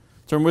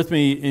Turn with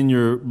me in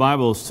your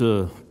Bibles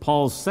to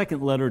Paul's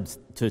second letter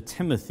to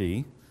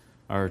Timothy.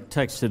 Our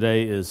text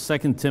today is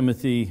 2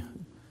 Timothy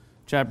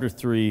chapter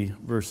 3,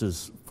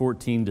 verses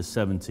 14 to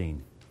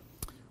 17.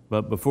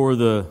 But before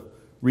the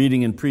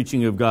reading and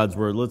preaching of God's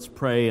Word, let's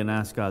pray and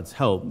ask God's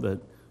help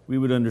that we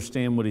would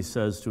understand what He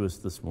says to us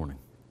this morning.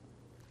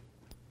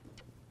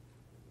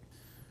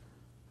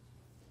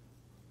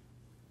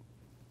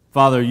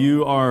 Father,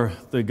 You are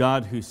the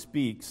God who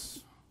speaks,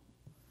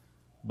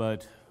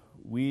 but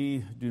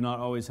we do not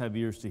always have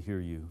ears to hear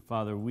You.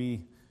 Father,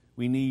 we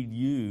need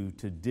You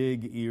to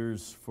dig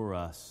ears for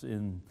us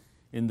in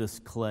this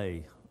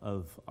clay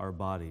of our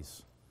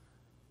bodies.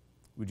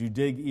 Would You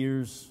dig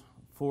ears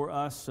for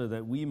us so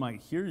that we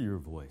might hear Your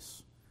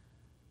voice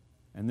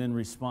and then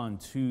respond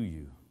to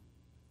You,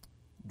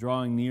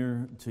 drawing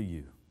near to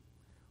You.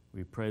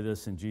 We pray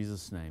this in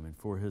Jesus' name and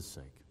for His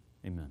sake.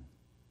 Amen.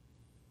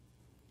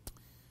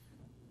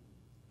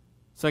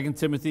 2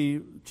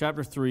 Timothy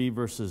chapter 3,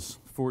 verses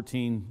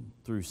 14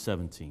 through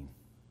 17.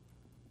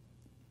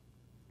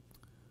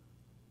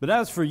 But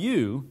as for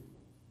you,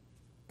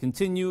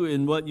 continue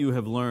in what you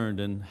have learned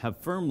and have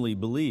firmly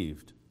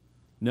believed,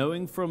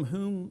 knowing from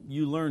whom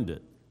you learned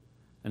it,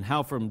 and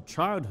how from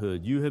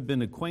childhood you have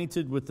been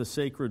acquainted with the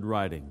sacred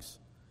writings,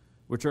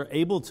 which are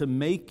able to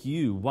make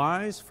you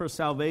wise for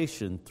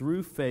salvation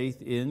through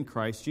faith in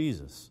Christ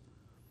Jesus.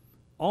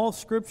 All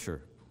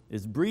Scripture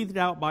is breathed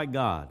out by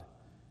God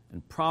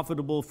and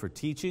profitable for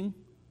teaching,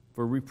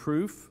 for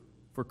reproof,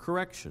 for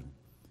correction,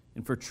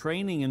 and for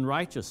training in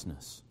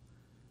righteousness,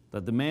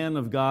 that the man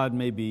of God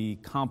may be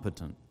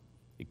competent,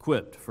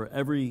 equipped for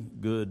every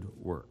good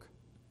work.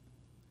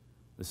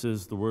 This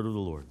is the word of the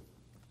Lord.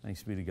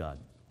 Thanks be to God.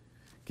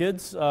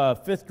 Kids,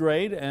 5th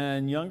grade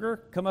and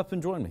younger, come up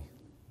and join me.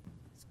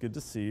 It's good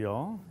to see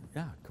y'all.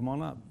 Yeah, come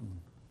on up.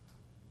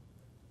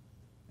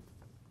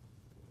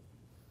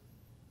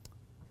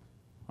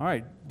 All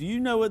right, do you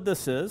know what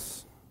this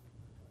is?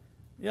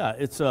 Yeah,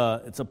 it's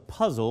a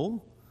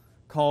puzzle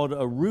called a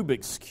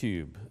Rubik's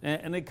Cube.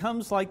 And it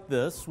comes like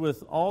this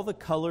with all the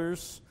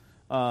colors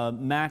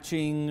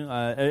matching,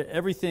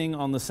 everything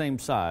on the same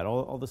side,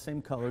 all the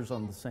same colors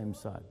on the same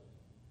side.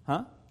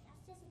 Huh?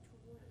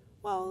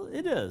 Well,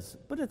 it is,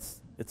 but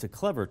it's a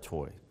clever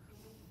toy.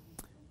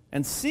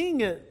 And seeing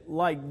it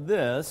like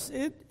this,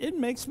 it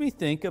makes me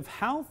think of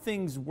how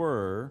things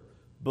were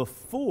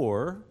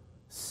before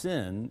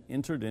sin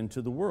entered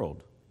into the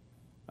world.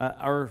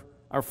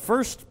 Our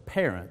first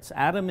parents,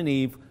 Adam and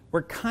Eve,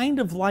 were kind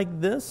of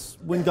like this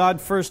when God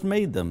first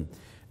made them.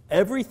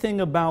 Everything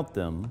about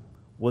them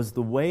was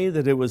the way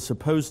that it was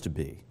supposed to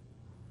be.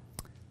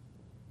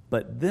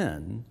 But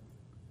then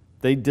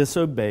they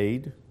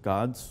disobeyed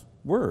God's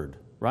word,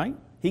 right?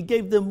 He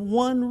gave them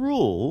one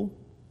rule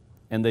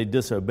and they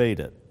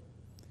disobeyed it.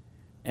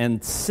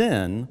 And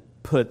sin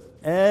put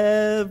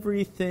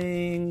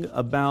everything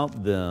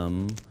about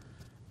them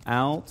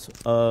out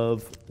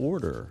of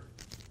order.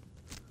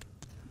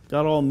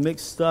 Got all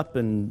mixed up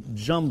and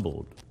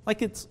jumbled.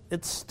 Like it's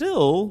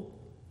still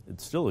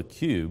a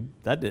cube.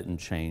 That didn't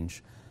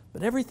change.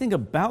 But everything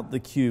about the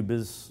cube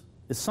is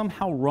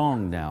somehow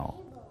wrong now.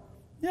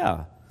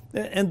 Yeah.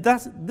 And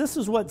this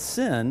is what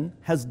sin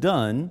has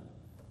done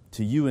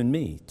to you and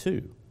me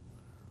too.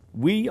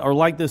 We are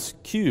like this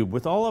cube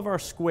with all of our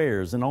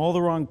squares in all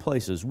the wrong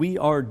places. We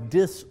are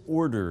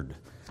disordered.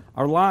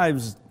 Our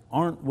lives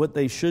aren't what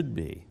they should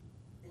be.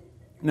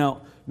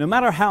 Now, no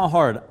matter how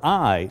hard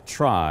I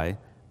try,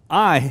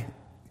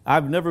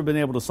 I've never been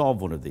able to solve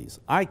one of these.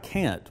 I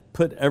can't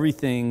put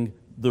everything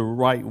the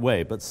right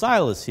way. But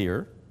Silas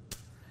here,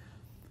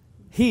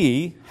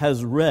 he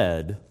has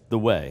read the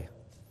way.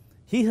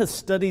 He has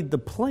studied the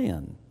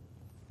plan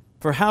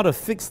for how to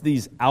fix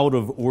these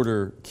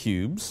out-of-order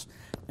cubes.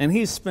 And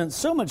he's spent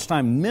so much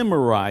time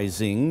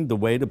memorizing the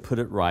way to put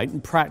it right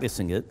and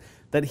practicing it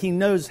that he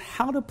knows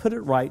how to put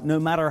it right no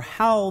matter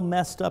how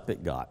messed up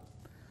it got.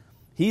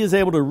 He is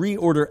able to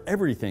reorder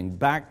everything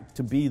back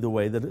to be the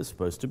way that it's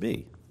supposed to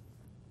be.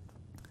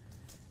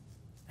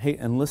 Hey,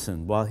 and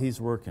listen, while he's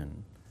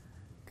working,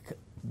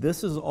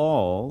 this is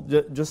all,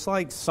 just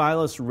like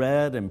Silas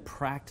read and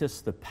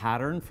practiced the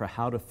pattern for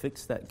how to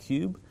fix that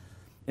cube,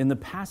 in the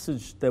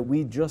passage that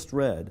we just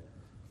read,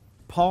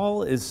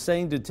 Paul is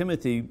saying to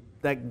Timothy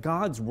that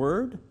God's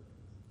word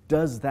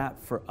does that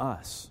for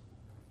us.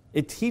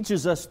 It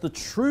teaches us the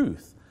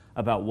truth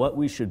about what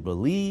we should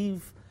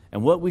believe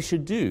and what we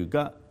should do.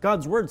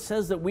 God's word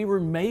says that we were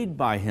made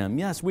by Him.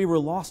 Yes, we were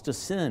lost to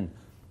sin,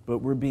 but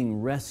we're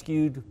being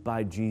rescued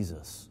by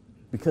Jesus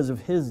because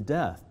of His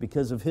death,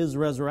 because of His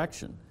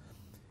resurrection.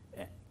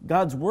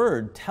 God's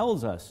word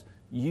tells us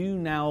you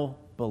now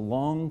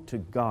belong to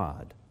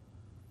God,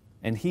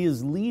 and He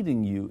is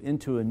leading you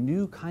into a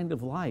new kind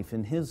of life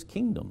in His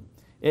kingdom.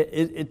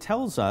 It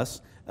tells us,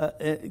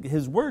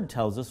 His word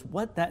tells us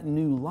what that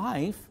new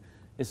life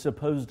is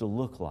supposed to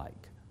look like.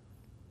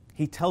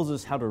 He tells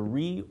us how to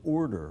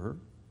reorder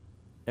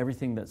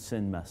everything that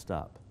sin messed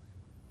up.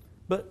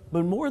 But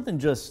more than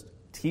just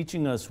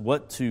teaching us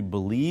what to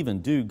believe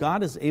and do,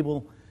 God is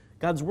able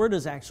God's Word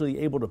is actually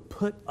able to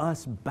put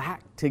us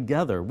back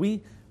together.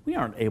 We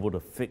aren't able to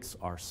fix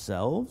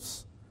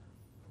ourselves,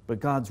 but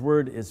God's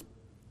Word is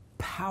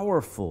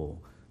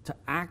powerful to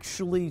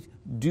actually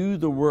do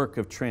the work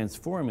of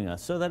transforming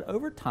us so that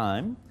over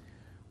time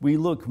we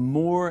look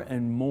more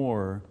and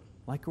more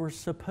like we're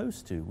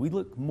supposed to. We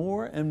look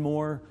more and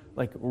more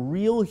like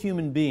real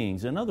human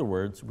beings. In other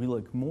words, we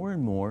look more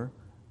and more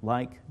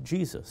like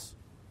Jesus.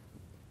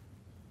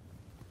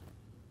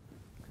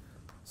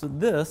 So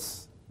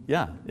this,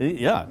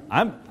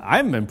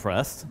 I'm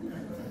impressed.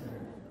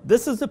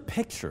 This is a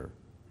picture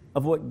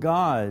of what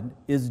God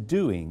is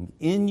doing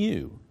in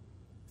you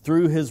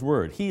through His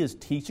Word. He is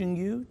teaching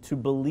you to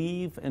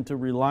believe and to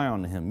rely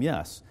on Him,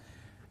 yes.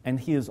 And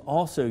He is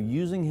also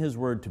using His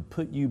Word to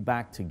put you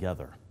back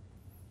together.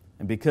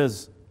 And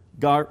because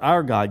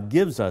our God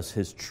gives us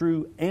His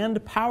true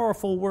and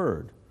powerful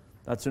Word,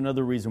 that's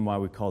another reason why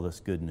we call this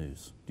good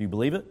news. Do you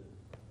believe it?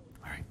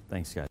 All right,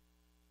 thanks, guys.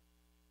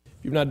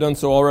 If you've not done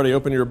so already,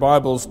 open your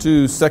Bibles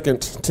to 2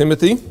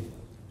 Timothy.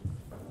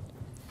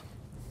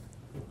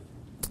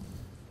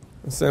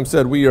 As Sam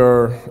said, we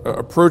are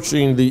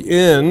approaching the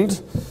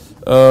end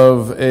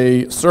of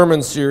a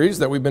sermon series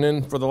that we've been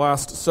in for the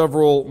last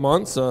several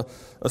months, a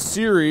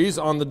series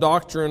on the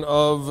doctrine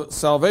of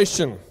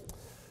salvation.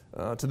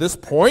 To this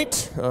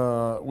point,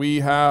 we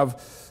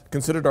have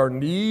considered our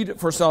need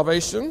for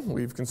salvation.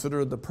 We've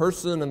considered the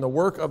person and the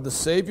work of the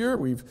Savior.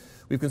 We've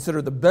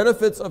considered the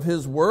benefits of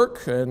His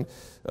work, and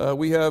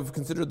we have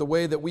considered the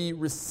way that we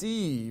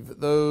receive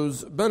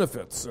those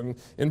benefits. And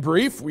in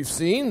brief, we've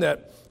seen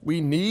that we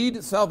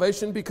need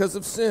salvation because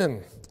of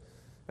sin,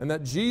 and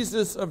that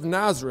Jesus of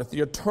Nazareth,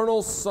 the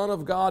eternal Son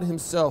of God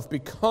Himself,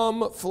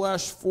 become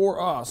flesh for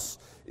us,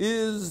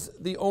 is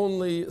the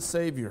only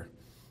Savior.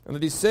 And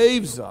that He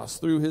saves us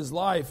through His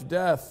life,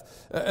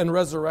 death, and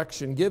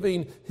resurrection,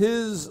 giving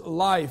His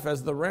life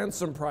as the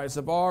ransom price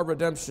of our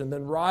redemption,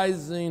 then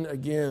rising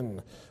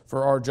again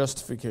for our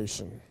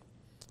justification.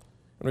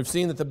 And we've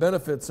seen that the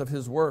benefits of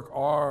His work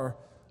are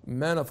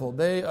manifold.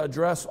 They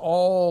address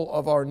all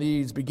of our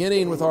needs,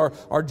 beginning with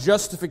our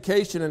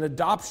justification and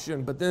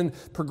adoption, but then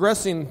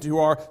progressing to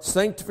our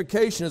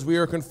sanctification as we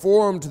are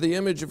conformed to the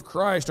image of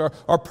Christ,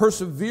 our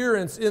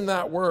perseverance in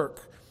that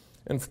work,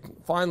 and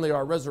finally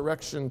our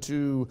resurrection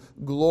to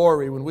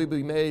glory when we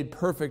be made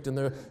perfect in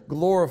the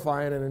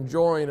glorifying and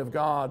enjoying of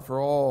God for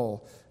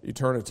all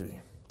eternity.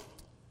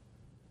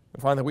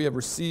 And finally, we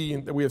have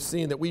seen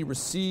that we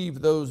receive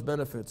those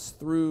benefits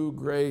through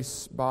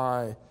grace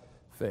by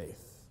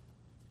faith.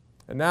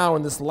 And now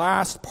in this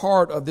last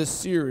part of this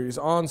series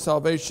on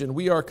salvation,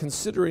 we are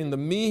considering the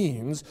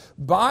means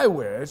by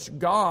which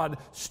God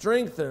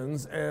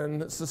strengthens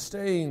and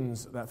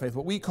sustains that faith,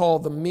 what we call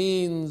the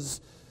means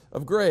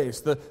of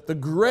grace, the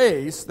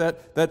grace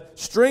that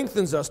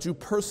strengthens us to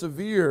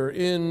persevere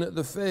in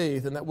the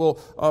faith and that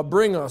will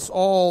bring us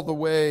all the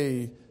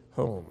way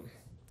home.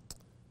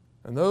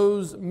 And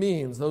those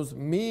means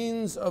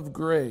of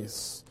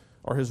grace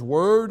are His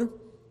Word,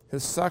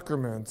 His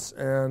sacraments,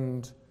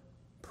 and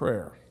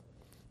prayer.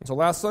 And so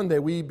last Sunday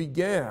we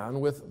began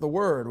with the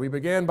Word. We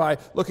began by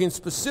looking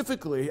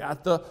specifically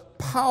at the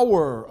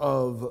power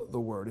of the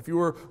Word. If you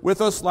were with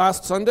us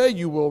last Sunday,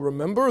 you will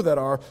remember that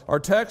our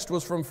text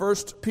was from 1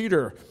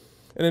 Peter.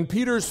 And in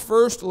Peter's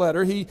first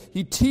letter, he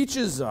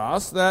teaches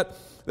us that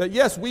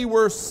yes, we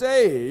were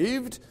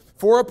saved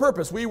for a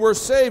purpose. We were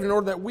saved in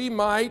order that we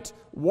might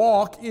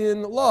walk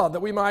in love,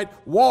 that we might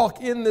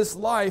walk in this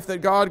life that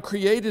God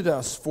created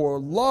us for.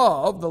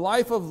 Love, the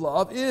life of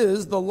love,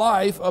 is the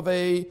life of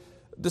a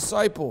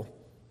disciple.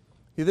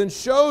 He then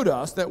showed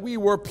us that we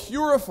were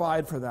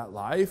purified for that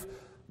life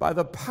by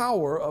the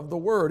power of the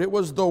Word. It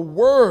was the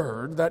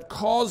Word that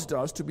caused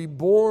us to be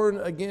born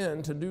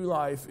again to new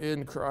life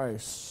in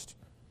Christ.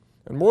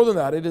 And more than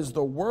that, it is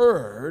the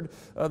Word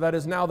that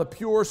is now the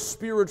pure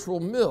spiritual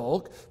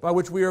milk by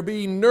which we are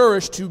being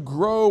nourished to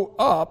grow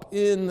up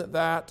in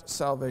that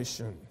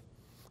salvation.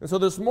 And so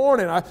this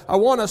morning, I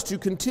want us to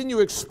continue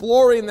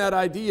exploring that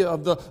idea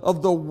of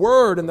the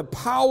Word and the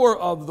power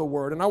of the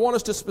Word. And I want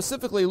us to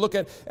specifically look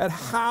at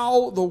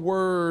how the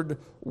Word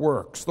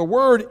works. The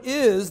Word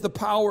is the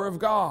power of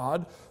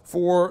God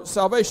for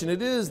salvation.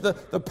 It is the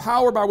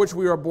power by which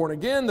we are born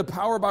again, the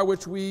power by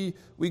which we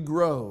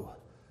grow.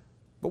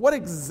 But what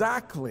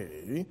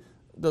exactly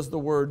does the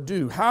Word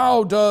do?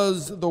 How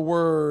does the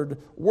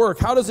Word work?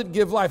 How does it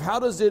give life? How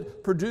does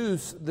it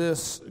produce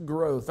this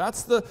growth?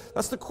 That's the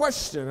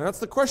question. And that's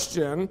the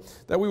question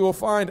that we will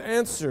find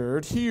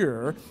answered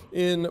here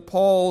in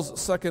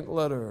Paul's second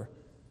letter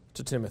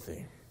to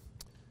Timothy.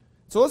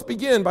 So let's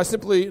begin by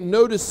simply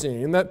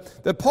noticing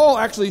that Paul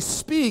actually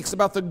speaks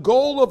about the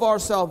goal of our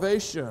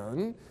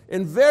salvation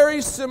in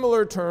very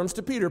similar terms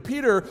to Peter.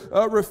 Peter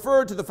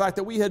referred to the fact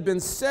that we had been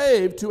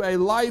saved to a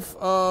life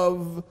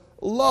of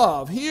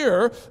love.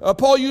 Here,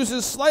 Paul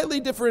uses slightly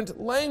different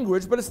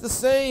language, but it's the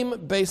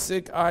same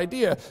basic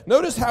idea.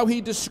 Notice how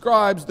he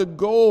describes the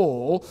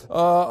goal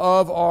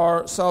of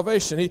our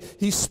salvation.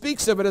 He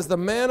speaks of it as the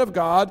man of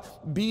God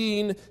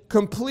being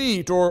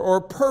complete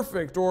or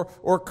perfect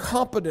or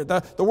competent.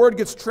 The word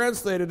gets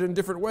translated in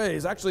different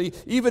ways. Actually,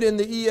 even in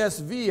the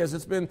ESV, as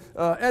it's been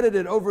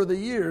edited over the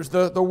years,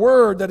 the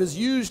word that is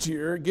used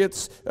here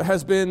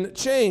has been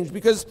changed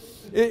because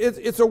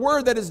it's a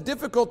word that is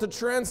difficult to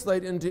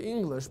translate into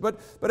English.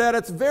 But at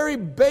its very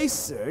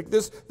basic,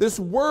 this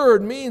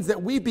word means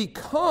that we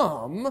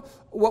become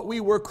what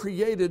we were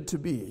created to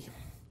be.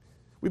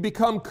 We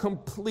become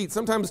complete.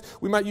 Sometimes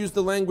we might use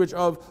the language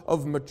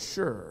of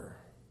mature.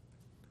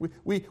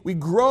 We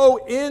grow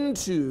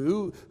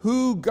into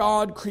who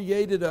God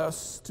created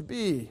us to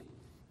be.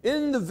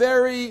 In the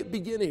very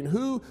beginning,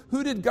 who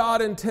did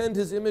God intend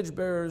his image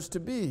bearers to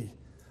be?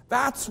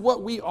 That's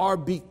what we are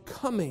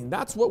becoming.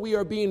 That's what we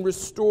are being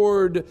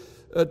restored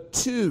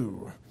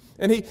to.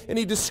 And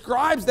he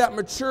describes that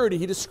maturity,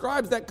 he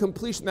describes that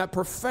completion, that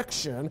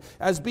perfection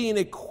as being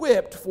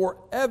equipped for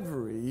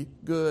every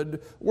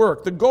good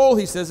work. The goal,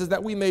 he says, is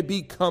that we may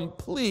be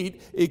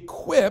complete,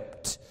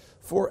 equipped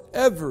for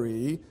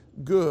every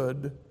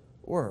good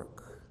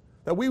work.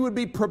 That we would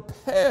be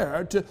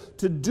prepared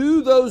to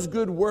do those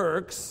good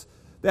works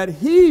that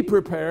he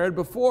prepared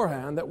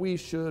beforehand that we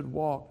should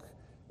walk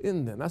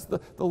in them. That's the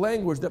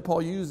language that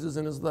Paul uses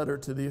in his letter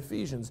to the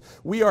Ephesians.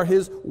 We are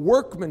his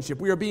workmanship.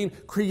 We are being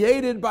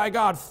created by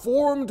God,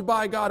 formed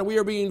by God, and we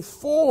are being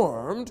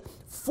formed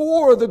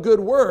for the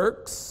good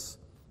works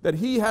that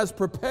he has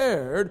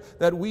prepared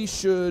that we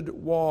should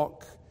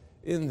walk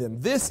in them.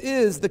 This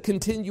is the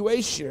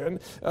continuation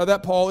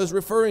that Paul is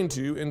referring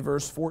to in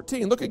verse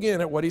 14. Look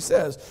again at what he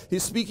says.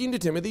 He's speaking to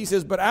Timothy. He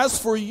says, "But as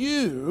for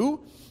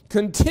you,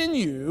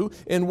 continue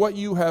in what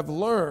you have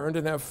learned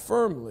and have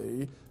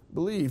firmly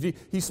believed."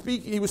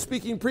 He was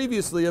speaking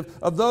previously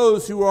of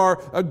those who are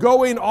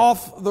going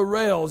off the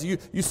rails.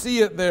 You see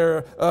it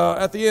there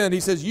at the end. He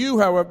says, "You,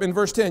 however," in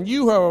verse 10,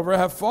 "You, however,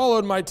 have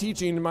followed my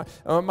teaching,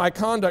 my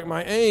conduct,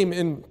 my aim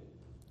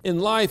in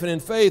life and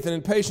in faith and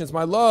in patience,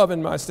 my love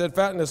and my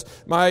steadfastness,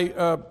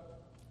 my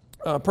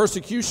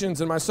persecutions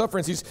and my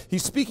sufferings."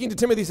 He's speaking to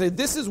Timothy, saying,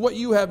 "This is what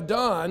you have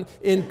done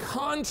in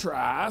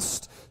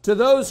contrast to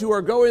those who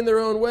are going their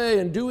own way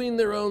and doing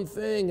their own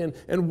thing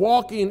and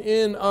walking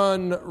in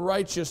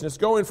unrighteousness,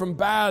 going from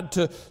bad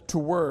to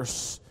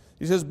worse."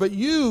 He says, "But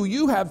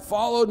you have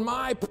followed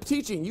my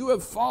teaching. You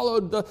have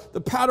followed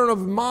the pattern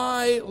of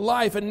my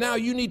life, and now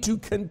you need to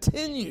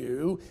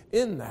continue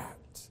in that.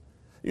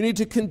 You need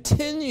to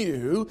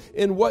continue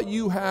in what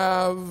you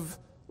have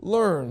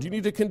learned. You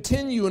need to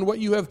continue in what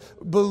you have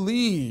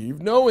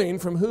believed, knowing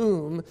from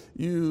whom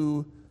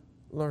you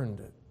learned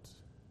it."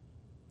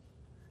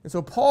 And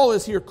so Paul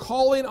is here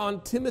calling on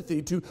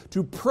Timothy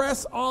to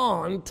press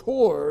on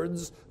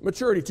towards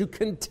maturity, to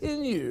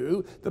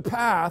continue the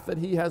path that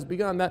he has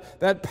begun,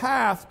 that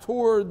path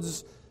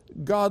towards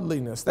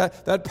godliness,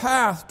 that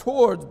path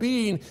towards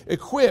being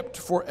equipped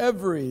for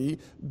every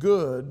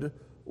good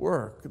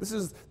work. This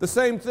is the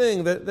same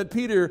thing that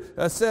Peter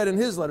said in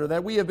his letter,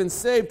 that we have been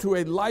saved to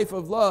a life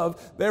of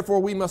love, therefore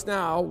we must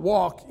now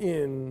walk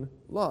in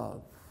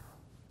love.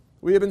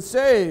 We have been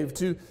saved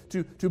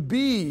to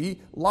be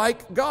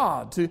like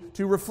God,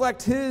 to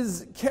reflect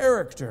his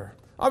character.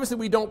 Obviously,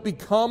 we don't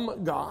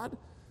become God,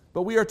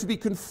 but we are to be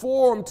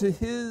conformed to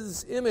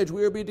his image.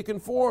 We are to be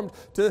conformed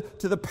to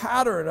the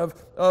pattern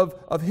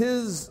of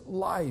his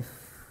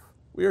life.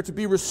 We are to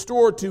be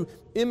restored to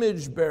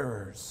image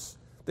bearers,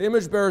 the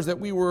image bearers that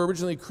we were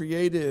originally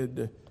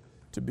created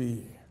to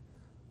be.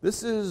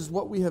 This is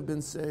what we have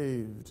been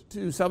saved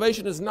to.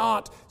 Salvation is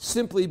not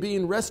simply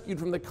being rescued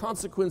from the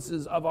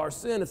consequences of our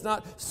sin. It's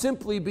not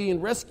simply being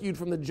rescued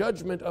from the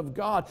judgment of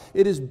God.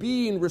 It is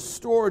being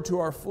restored to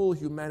our full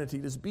humanity.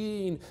 It is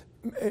being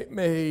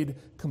made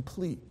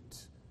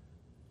complete.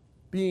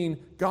 Being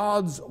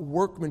God's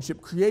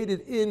workmanship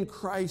created in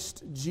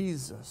Christ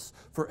Jesus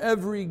for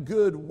every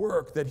good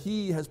work that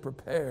he has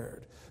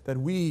prepared, that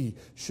we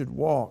should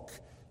walk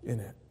in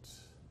it.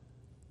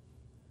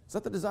 Is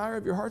that the desire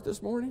of your heart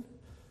this morning?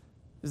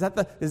 Is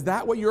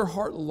that what your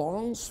heart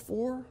longs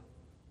for?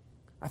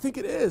 I think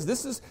it is.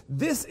 This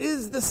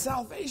is the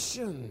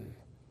salvation.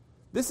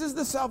 This is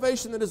the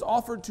salvation that is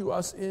offered to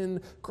us in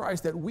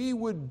Christ, that we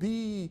would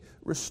be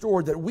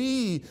restored, that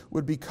we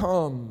would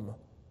become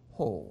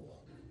whole.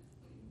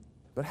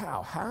 But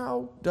how?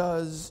 How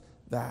does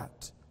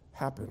that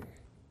happen?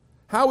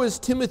 How is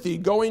Timothy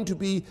going to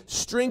be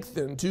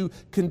strengthened to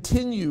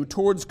continue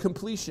towards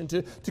completion,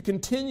 to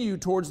continue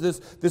towards this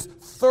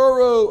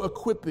thorough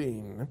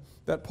equipping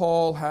that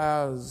Paul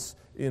has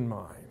in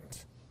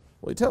mind?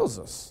 Well, he tells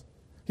us.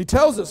 He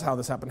tells us how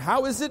this happened.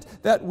 How is it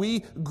that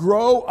we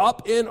grow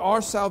up in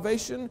our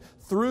salvation?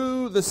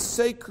 Through the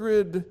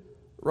sacred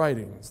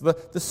writings.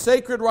 The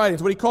sacred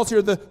writings, what he calls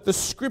here the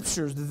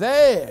scriptures,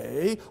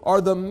 they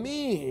are the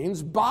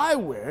means by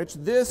which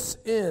this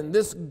end,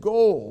 this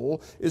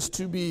goal is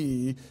to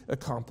be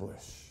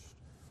accomplished.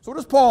 So what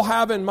does Paul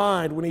have in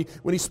mind when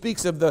he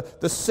speaks of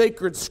the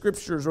sacred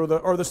scriptures or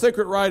the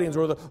sacred writings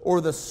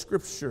or the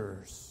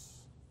scriptures?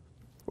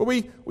 Well,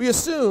 we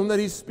assume that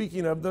he's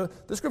speaking of the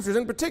scriptures.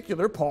 In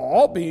particular,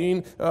 Paul,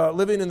 being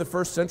living in the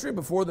first century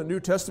before the New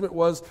Testament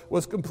was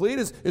complete,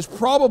 is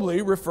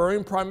probably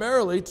referring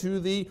primarily to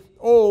the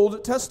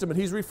Old Testament.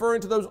 He's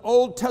referring to those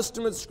Old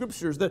Testament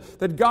scriptures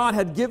that God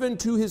had given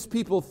to his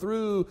people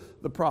through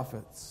the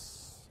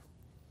prophets.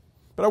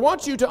 But I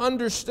want you to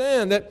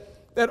understand that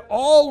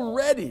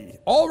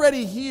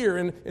already here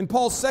in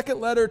Paul's second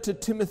letter to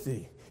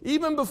Timothy,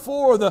 even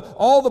before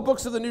all the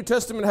books of the New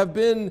Testament have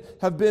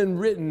been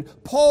written,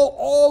 Paul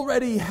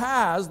already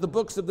has the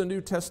books of the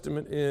New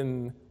Testament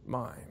in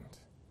mind.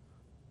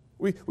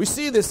 We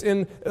see this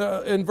in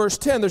verse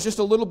 10. There's just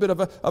a little bit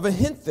of a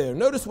hint there.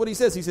 Notice what he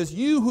says. He says,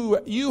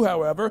 You,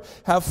 however,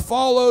 have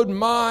followed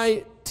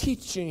my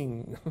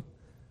teaching.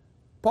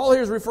 Paul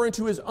here is referring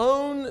to his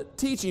own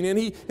teaching, and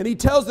he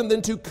tells them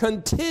then to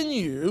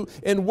continue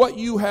in what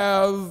you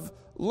have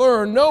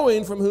learned,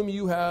 knowing from whom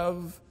you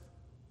have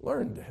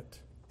learned it.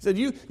 He said,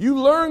 you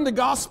learned the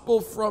gospel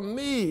from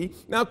me,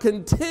 now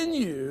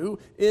continue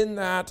in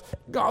that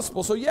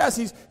gospel. So yes,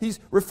 he's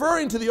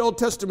referring to the Old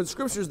Testament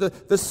scriptures,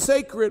 the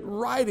sacred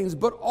writings,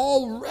 but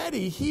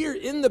already here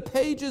in the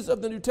pages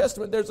of the New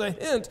Testament, there's a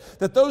hint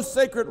that those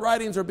sacred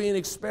writings are being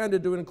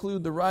expanded to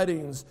include the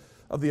writings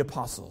of the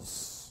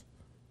apostles.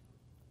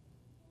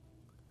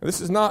 And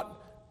this is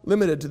not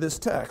limited to this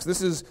text.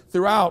 This is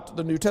throughout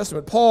the New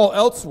Testament. Paul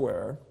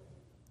elsewhere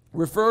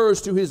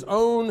refers to his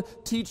own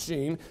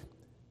teaching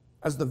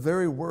as the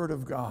very Word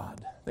of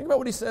God. Think about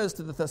what he says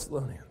to the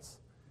Thessalonians.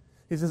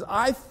 He says,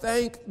 I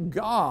thank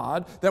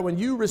God that when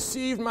you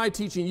received my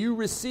teaching, you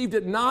received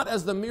it not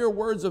as the mere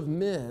words of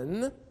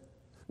men,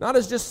 not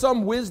as just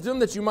some wisdom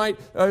that you might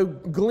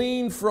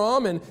glean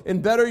from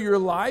and better your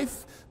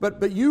life,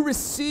 but you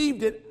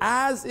received it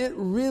as it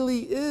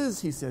really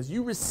is, he says.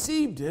 You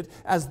received it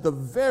as the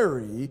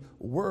very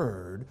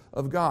Word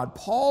of God.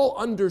 Paul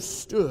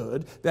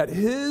understood that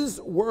his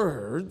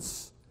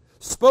words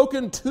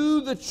spoken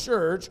to the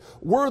church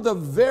were the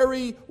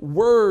very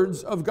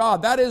words of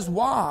God. That is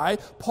why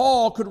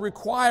Paul could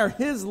require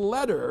his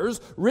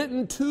letters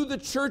written to the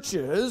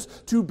churches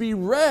to be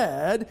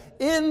read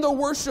in the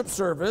worship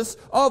service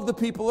of the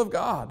people of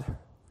God.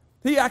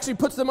 He actually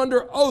puts them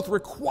under oath,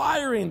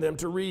 requiring them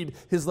to read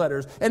his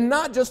letters, and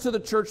not just to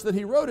the church that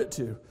he wrote it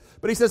to.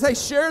 But he says, hey,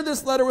 share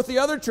this letter with the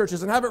other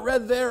churches and have it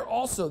read there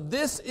also.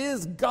 This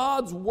is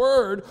God's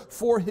word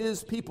for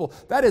his people.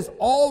 That is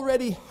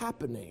already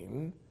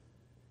happening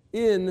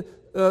in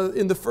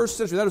the first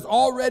century. That is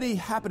already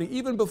happening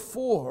even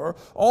before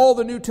all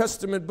the New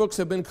Testament books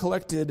have been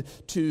collected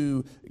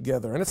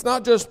together. And it's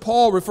not just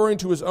Paul referring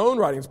to his own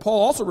writings.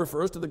 Paul also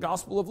refers to the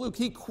Gospel of Luke.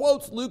 He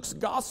quotes Luke's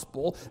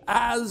Gospel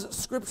as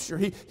Scripture.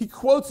 He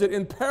quotes it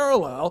in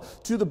parallel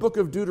to the book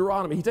of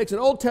Deuteronomy. He takes an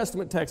Old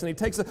Testament text and he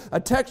takes a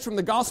text from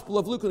the Gospel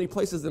of Luke and he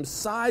places them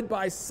side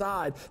by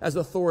side as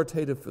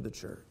authoritative for the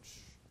church.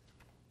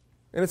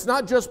 And it's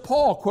not just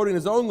Paul quoting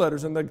his own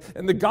letters and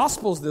the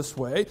Gospels this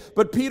way,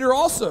 but Peter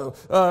also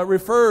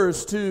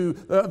refers to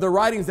the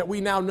writings that we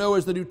now know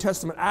as the New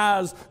Testament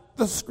as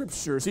the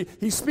Scriptures.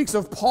 He speaks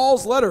of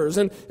Paul's letters,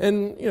 and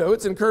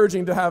it's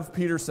encouraging to have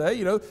Peter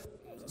say,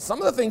 some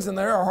of the things in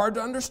there are hard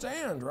to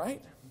understand,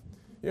 right?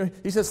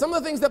 He says some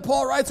of the things that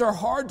Paul writes are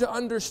hard to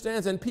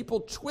understand, and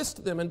people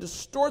twist them and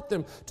distort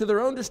them to their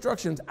own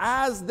destructions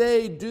as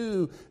they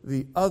do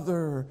the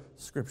other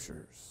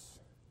Scriptures.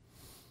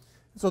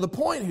 So the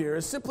point here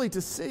is simply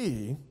to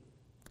see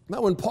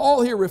that when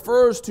Paul here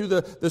refers to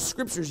the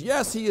Scriptures,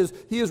 yes, he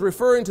is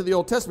referring to the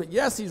Old Testament.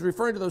 Yes, he's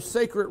referring to those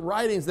sacred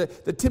writings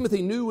that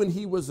Timothy knew when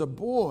he was a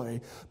boy.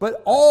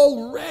 But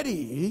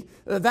already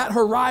that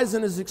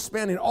horizon is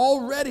expanding.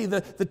 Already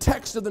the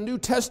texts of the New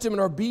Testament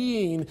are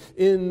being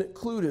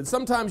included.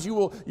 Sometimes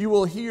you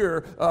will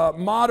hear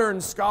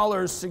modern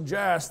scholars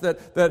suggest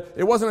that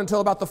it wasn't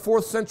until about the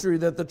 4th century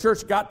that the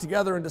church got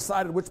together and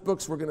decided which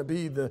books were going to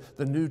be the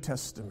New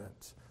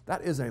Testament.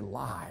 That is a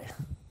lie.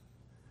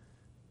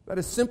 That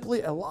is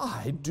simply a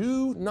lie.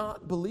 Do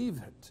not believe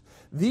it.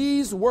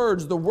 These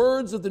words, the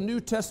words of the New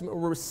Testament,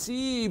 were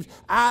received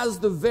as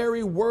the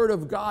very Word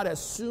of God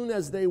as soon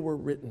as they were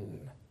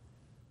written.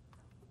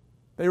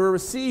 They were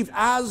received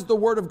as the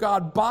Word of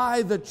God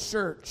by the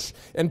church.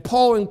 And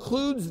Paul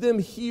includes them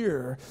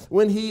here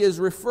when he is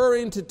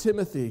referring to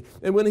Timothy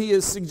and when he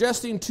is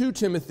suggesting to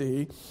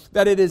Timothy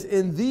that it is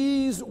in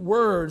these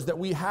words that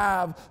we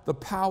have the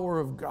power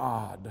of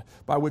God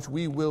by which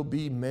we will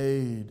be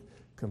made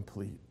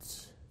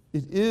complete.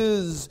 It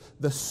is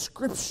the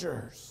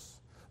Scriptures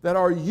that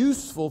are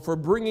useful for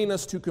bringing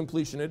us to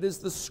completion. It is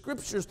the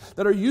Scriptures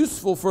that are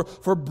useful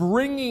for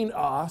bringing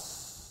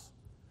us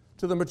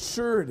to the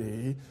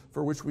maturity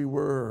for which we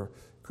were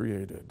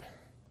created.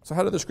 So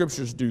how do the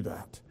Scriptures do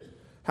that?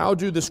 How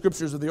do the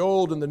Scriptures of the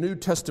Old and the New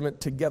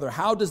Testament together,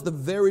 how does the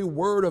very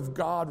Word of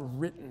God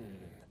written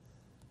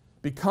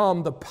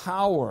become the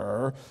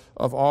power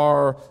of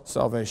our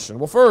salvation?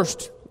 Well,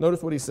 first,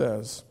 notice what he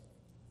says.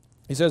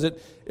 He says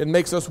it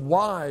makes us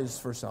wise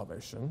for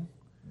salvation.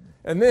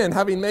 And then,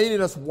 having made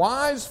us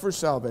wise for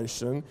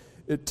salvation,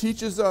 it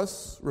teaches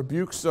us,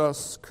 rebukes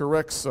us,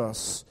 corrects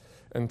us,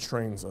 and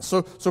trains us.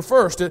 So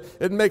first,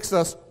 it makes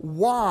us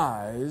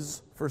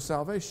wise for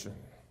salvation.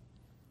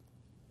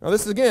 Now,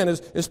 this again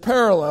is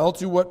parallel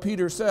to what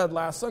Peter said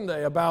last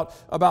Sunday about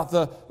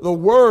the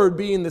Word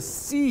being the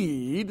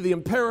seed, the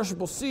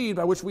imperishable seed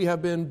by which we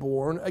have been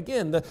born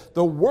again.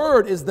 The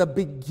Word is the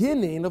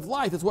beginning of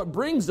life. It's what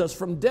brings us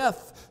from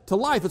death to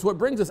life. It's what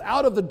brings us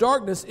out of the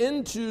darkness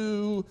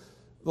into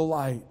the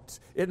light.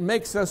 It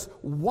makes us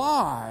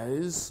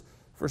wise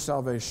for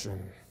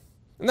salvation.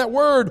 And that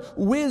word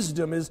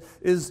wisdom is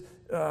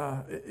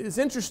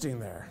interesting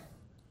there.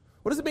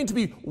 What does it mean to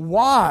be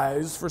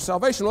wise for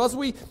salvation? Well, as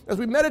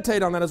we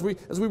meditate on that, as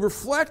we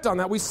reflect on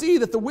that, we see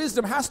that the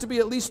wisdom has to be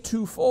at least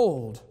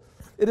twofold.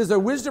 It is a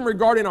wisdom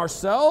regarding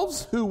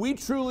ourselves, who we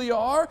truly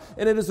are,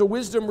 and it is a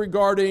wisdom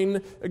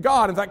regarding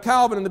God. In fact,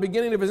 Calvin, in the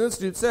beginning of his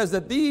Institute, says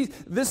that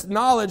this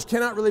knowledge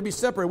cannot really be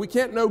separated. We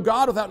can't know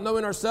God without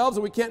knowing ourselves,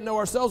 and we can't know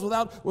ourselves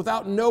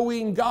without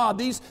knowing God.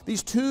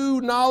 These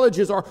two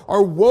knowledges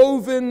are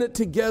woven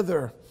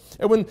together.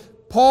 And when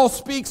Paul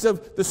speaks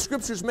of the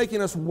Scriptures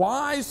making us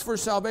wise for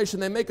salvation,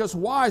 they make us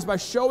wise by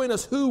showing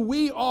us who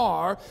we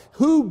are,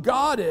 who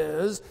God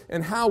is,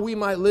 and how we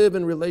might live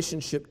in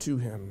relationship to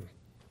Him.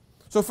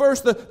 So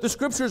first, the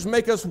Scriptures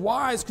make us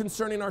wise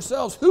concerning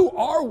ourselves. Who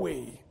are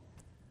we?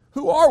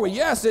 Who are we?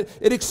 Yes, it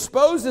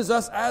exposes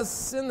us as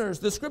sinners.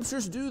 The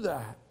Scriptures do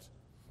that.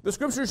 The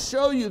Scriptures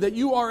show you that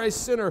you are a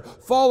sinner,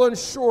 fallen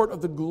short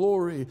of the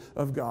glory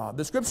of God.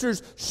 The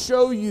Scriptures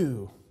show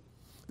you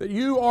that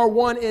you are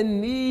one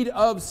in need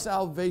of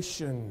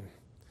salvation.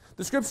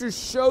 The Scriptures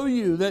show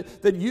you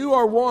that you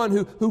are one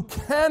who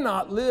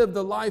cannot live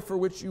the life for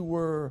which you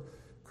were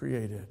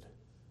created.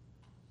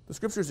 The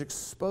Scriptures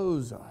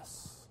expose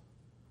us.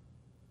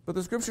 But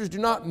the Scriptures do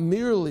not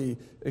merely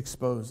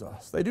expose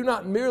us. They do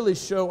not merely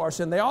show our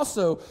sin. They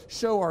also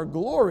show our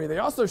glory. They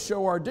also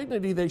show our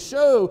dignity. They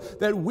show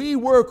that we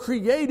were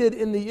created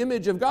in the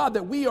image of God,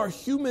 that we are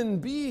human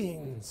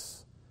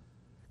beings,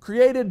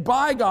 created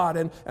by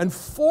God and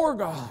for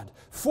God,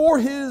 for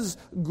His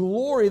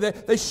glory.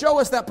 They show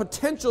us that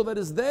potential that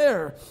is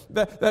there,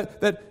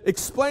 that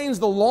explains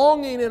the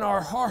longing in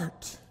our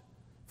heart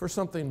for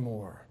something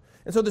more.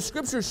 And so the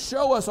Scriptures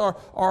show us our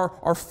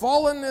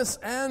fallenness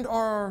and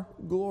our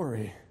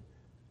glory.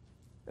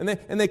 And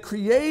they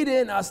create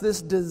in us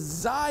this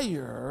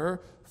desire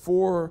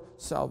for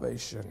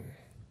salvation.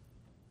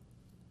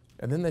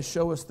 And then they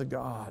show us the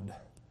God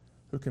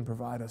who can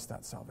provide us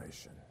that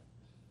salvation.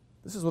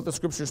 This is what the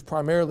Scriptures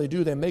primarily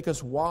do. They make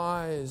us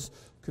wise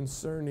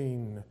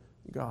concerning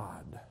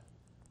God.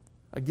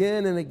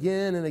 Again and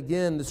again and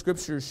again, the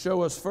Scriptures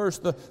show us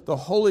first the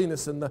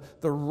holiness and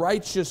the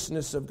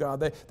righteousness of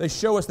God. They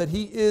show us that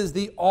He is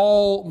the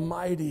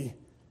Almighty,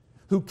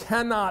 who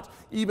cannot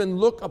even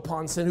look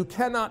upon sin, who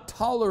cannot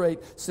tolerate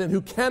sin,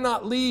 who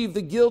cannot leave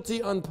the guilty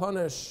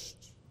unpunished,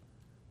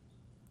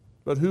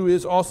 but who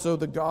is also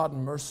the God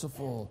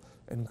merciful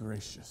and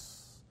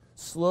gracious,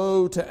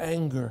 slow to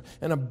anger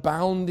and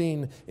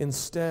abounding in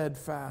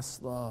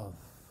steadfast love.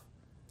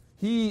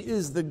 He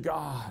is the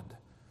God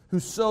who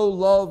so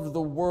loved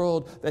the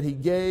world that He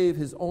gave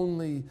His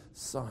only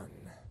Son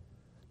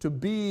to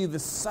be the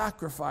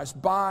sacrifice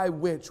by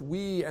which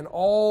we and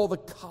all the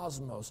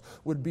cosmos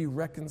would be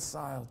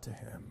reconciled to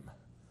Him.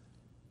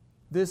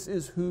 This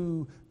is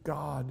who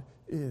God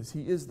is.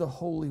 He is the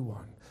Holy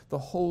One, the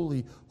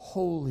holy,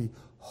 holy,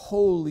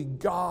 holy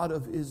God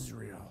of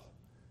Israel,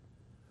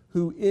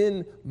 who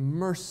in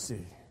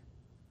mercy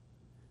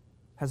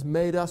has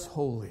made us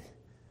holy,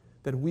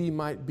 that we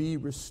might be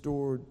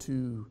restored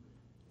to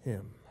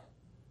Him.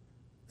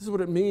 This is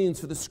what it means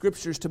for the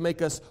Scriptures to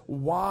make us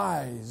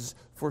wise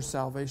for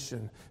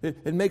salvation.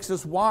 It makes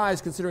us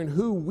wise considering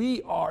who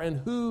we are and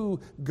who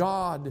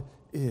God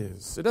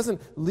is. It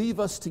doesn't leave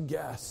us to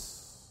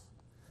guess.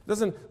 It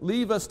doesn't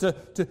leave us to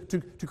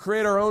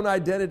create our own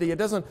identity. It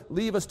doesn't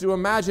leave us to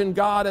imagine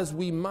God as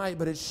we might,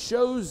 but it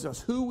shows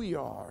us who we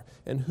are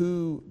and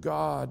who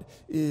God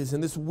is.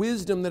 And this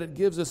wisdom that it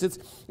gives us,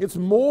 it's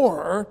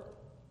more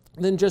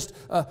than just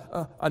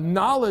a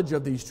knowledge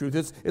of these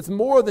truths. It's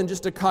more than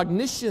just a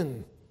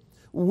cognition.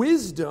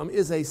 Wisdom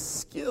is a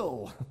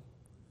skill.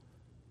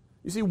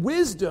 You see,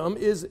 wisdom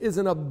is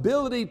an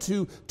ability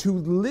to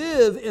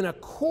live in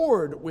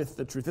accord with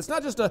the truth. It's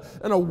not just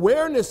an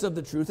awareness of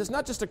the truth. It's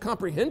not just a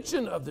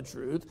comprehension of the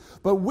truth.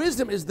 But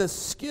wisdom is the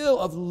skill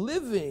of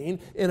living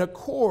in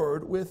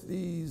accord with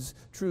these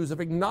truths,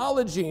 of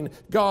acknowledging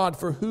God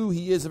for who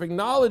He is, of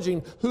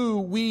acknowledging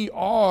who we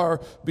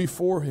are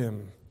before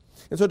Him.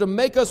 And so to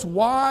make us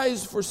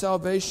wise for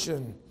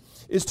salvation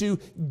is to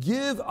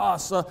give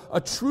us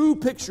a true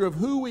picture of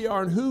who we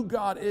are and who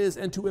God is,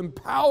 and to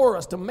empower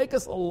us, to make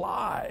us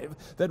alive,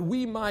 that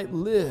we might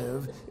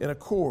live in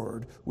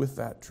accord with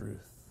that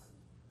truth.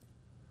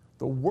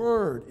 The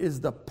Word is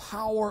the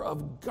power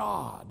of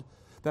God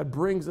that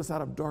brings us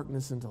out of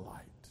darkness into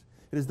light.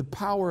 It is the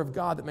power of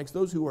God that makes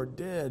those who are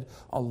dead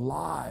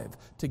alive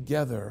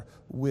together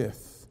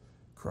with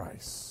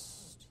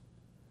Christ.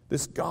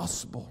 This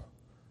gospel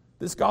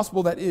This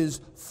gospel that is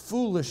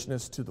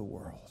foolishness to the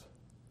world.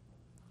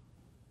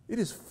 It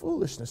is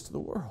foolishness to the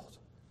world.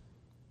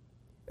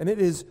 And it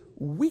is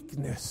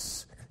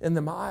weakness in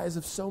the eyes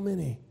of so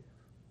many.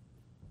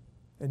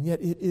 And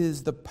yet it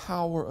is the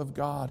power of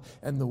God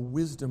and the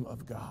wisdom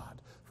of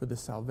God for the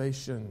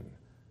salvation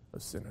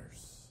of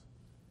sinners.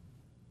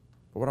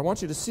 But what I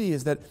want you to see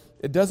is that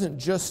it doesn't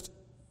just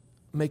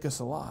make us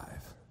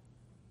alive.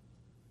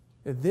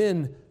 It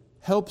then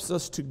helps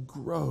us to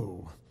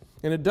grow.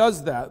 And it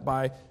does that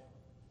by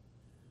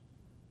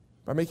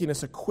making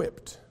us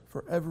equipped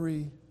for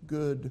every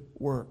good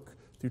work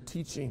through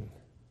teaching,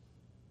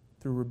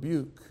 through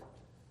rebuke,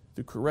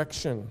 through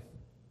correction,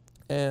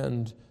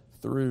 and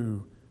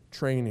through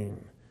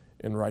training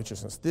in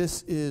righteousness.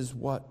 This is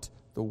what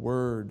the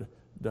Word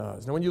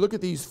does. Now, when you look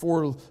at these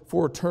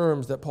four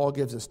terms that Paul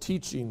gives us,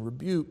 teaching,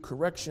 rebuke,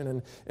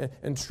 correction,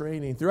 and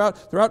training,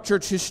 throughout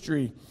church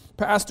history,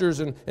 pastors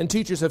and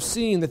teachers have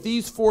seen that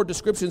these four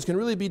descriptions can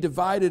really be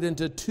divided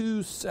into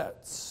two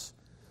sets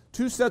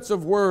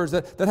of words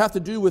that have to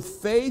do with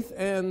faith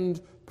and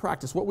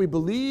practice, what we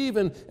believe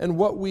and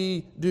what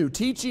we do.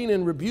 Teaching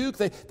and rebuke,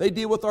 they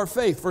deal with our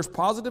faith, first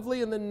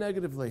positively and then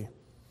negatively.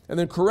 And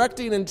then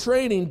correcting and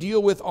training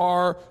deal with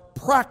our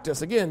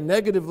practice, again,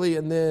 negatively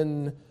and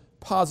then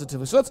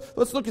positively. So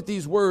let's look at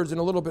these words in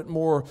a little bit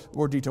more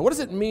detail. What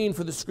does it mean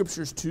for the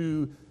Scriptures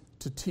to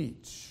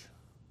teach?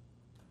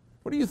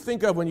 What do you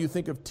think of when you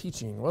think of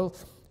teaching? Well,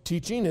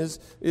 teaching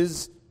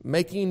is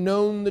making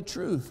known the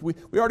truth. We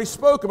already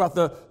spoke about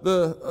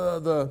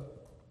the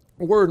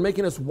word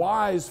making us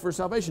wise for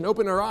salvation,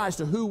 open our eyes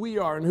to who we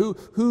are and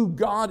who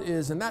God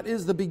is, and that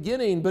is the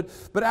beginning.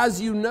 But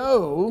as you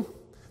know,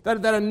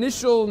 that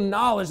initial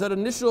knowledge, that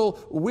initial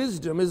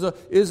wisdom is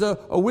a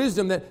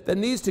wisdom that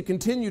needs to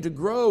continue to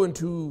grow and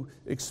to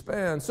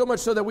expand, so much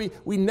so that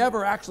we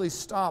never actually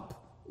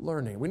stop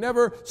learning. We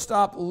never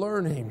stop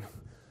learning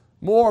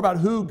more about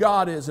who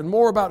God is and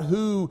more about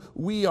who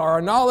we are.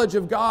 Our knowledge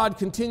of God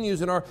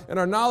continues, and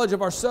our knowledge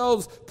of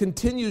ourselves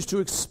continues to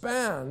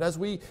expand as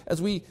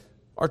we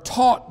are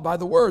taught by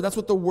the Word. That's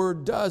what the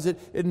Word does.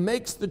 It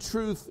makes the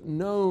truth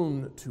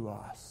known to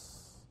us.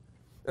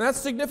 And that's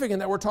significant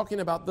that we're talking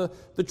about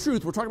the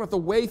truth. We're talking about the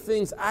way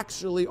things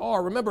actually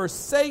are. Remember,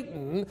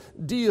 Satan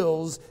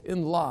deals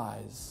in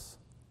lies.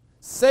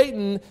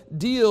 Satan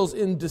deals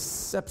in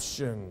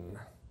deception.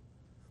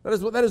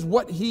 That is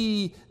what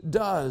he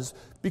does,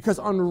 because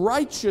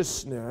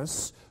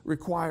unrighteousness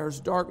requires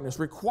darkness.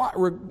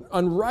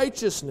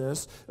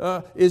 Unrighteousness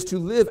is to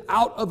live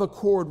out of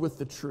accord with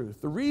the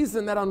truth. The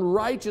reason that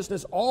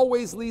unrighteousness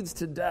always leads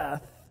to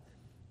death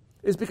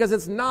is because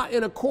it's not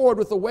in accord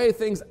with the way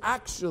things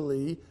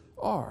actually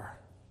are.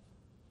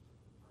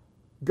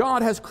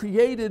 God has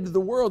created the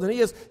world, and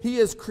He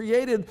has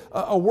created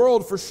a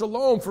world for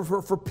shalom,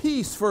 for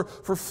peace, for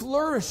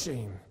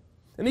flourishing.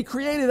 And He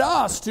created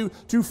us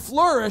to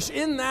flourish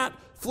in that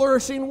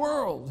flourishing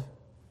world.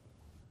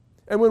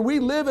 And when we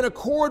live in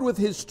accord with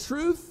His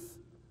truth,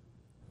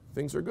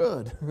 things are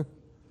good.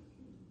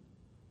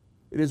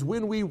 It is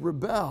when we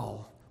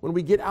rebel, when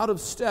we get out of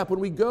step,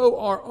 when we go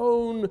our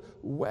own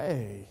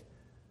way,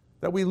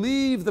 that we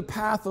leave the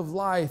path of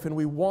life and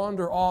we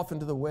wander off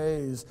into the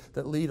ways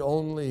that lead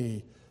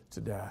only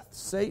to death.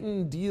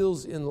 Satan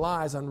deals in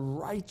lies.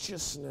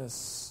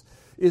 Unrighteousness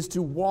is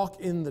to walk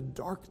in the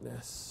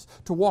darkness,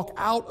 to walk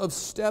out of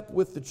step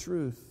with the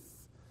truth.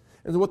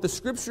 And what the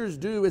Scriptures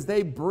do is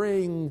they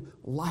bring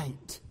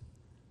light.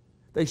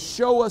 They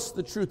show us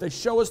the truth. They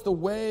show us the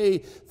way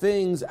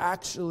things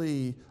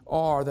actually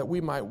are, that we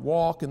might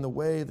walk in the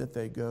way that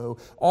they go,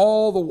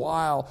 all the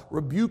while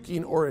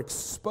rebuking or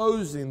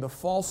exposing the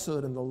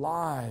falsehood and the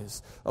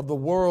lies of the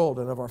world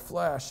and of our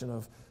flesh and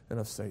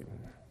of Satan.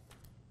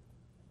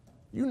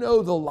 You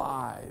know the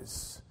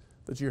lies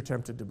that you're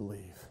tempted to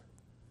believe.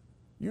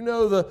 You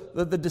know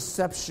the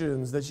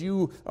deceptions that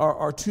you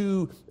are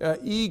too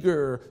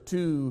eager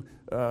to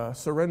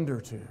surrender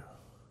to.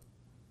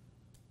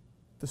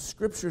 The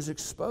Scriptures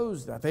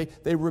expose that.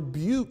 They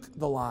rebuke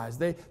the lies.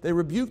 They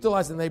rebuke the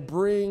lies and they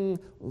bring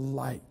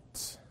light.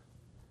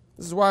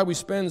 This is why we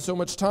spend so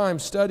much time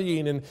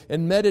studying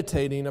and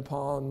meditating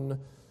upon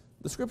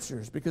the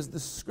Scriptures, because the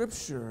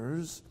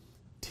Scriptures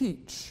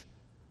teach,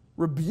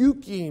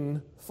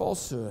 rebuking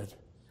falsehood.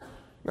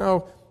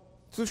 Now,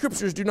 the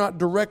Scriptures do not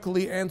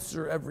directly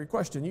answer every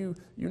question. You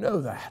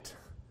know that.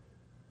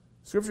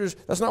 Scriptures,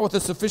 that's not what the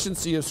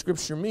sufficiency of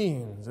Scripture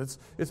means.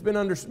 It's been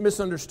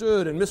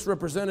misunderstood and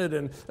misrepresented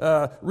in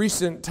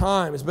recent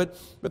times. But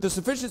the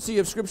sufficiency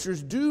of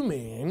Scriptures do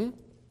mean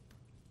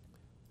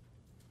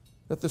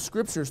that the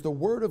Scriptures, the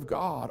Word of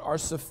God, are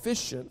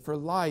sufficient for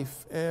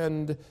life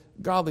and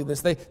godliness.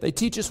 They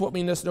teach us what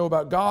we must know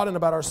about God and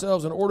about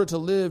ourselves in order to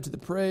live to the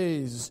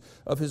praise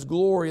of His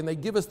glory. And they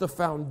give us the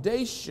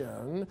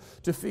foundation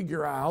to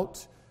figure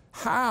out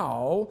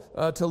how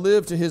to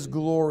live to His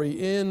glory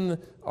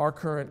in our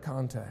current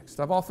context.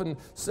 I've often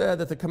said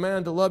that the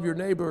command to love your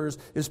neighbors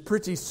is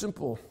pretty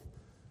simple.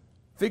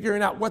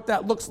 Figuring out what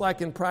that looks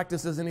like in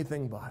practice is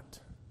anything but.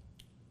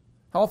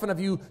 How often have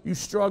you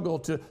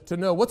struggled to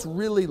know what's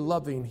really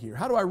loving here?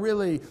 How do I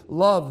really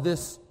love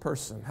this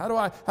person? How do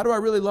I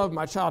really love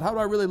my child? How do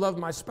I really love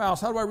my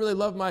spouse? How do I really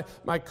love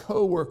my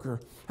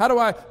coworker? How do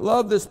I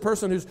love this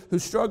person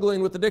who's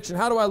struggling with addiction?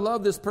 How do I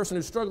love this person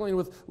who's struggling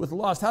with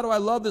lust? How do I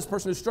love this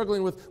person who's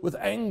struggling with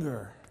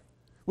anger?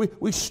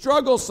 We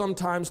struggle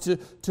sometimes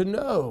to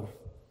know.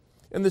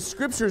 And the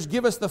Scriptures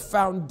give us the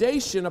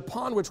foundation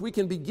upon which we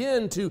can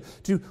begin to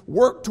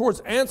work towards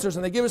answers.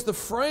 And they give us the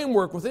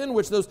framework within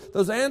which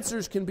those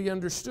answers can be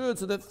understood,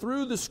 so that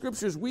through the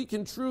Scriptures we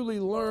can truly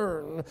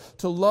learn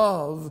to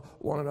love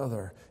one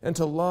another and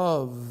to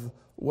love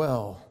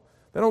well.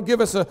 They don't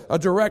give us a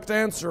direct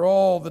answer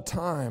all the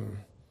time,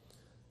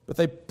 but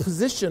they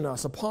position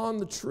us upon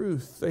the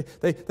truth.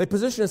 They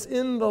position us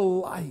in the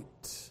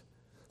light,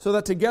 so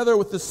that together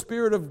with the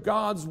Spirit of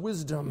God's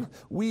wisdom,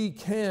 we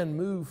can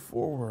move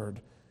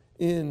forward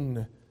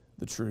in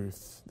the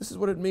truth. This is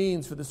what it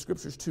means for the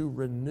Scriptures to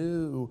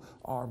renew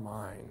our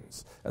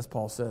minds, as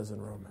Paul says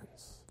in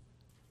Romans.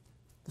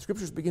 The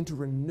Scriptures begin to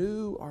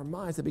renew our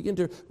minds. They begin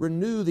to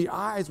renew the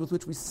eyes with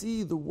which we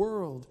see the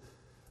world,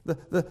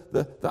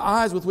 the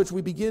eyes with which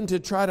we begin to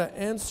try to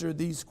answer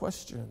these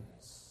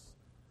questions.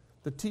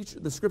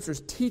 The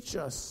Scriptures teach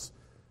us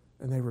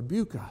and they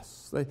rebuke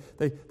us.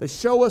 They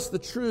show us the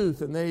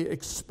truth and they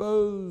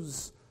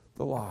expose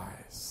the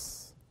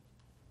lies.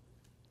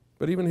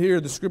 But even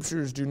here, the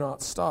Scriptures do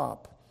not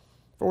stop.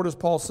 For what does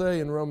Paul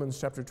say in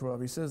Romans chapter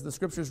 12? He says, the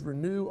Scriptures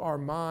renew our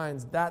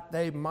minds that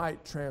they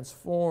might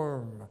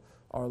transform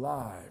our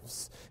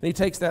lives. And he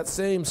takes that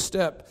same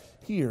step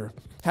here.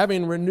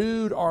 Having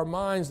renewed our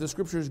minds, the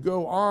Scriptures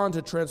go on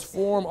to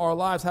transform our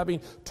lives, having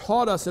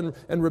taught us and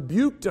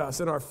rebuked us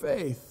in our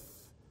faith.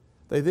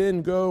 They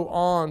then go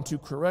on to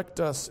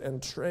correct us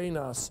and train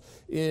us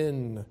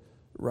in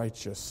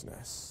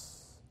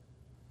righteousness.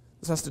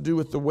 This has to do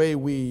with the way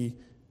we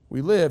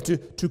live.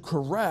 To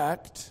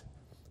correct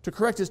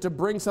is to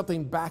bring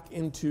something back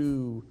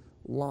into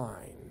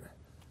line.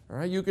 All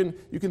right? You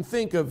can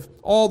think of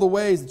all the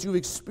ways that you've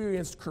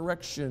experienced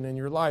correction in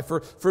your life.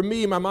 For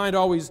me, my mind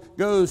always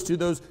goes to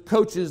those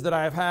coaches that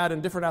I have had in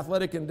different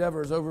athletic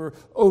endeavors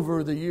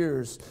over the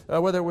years.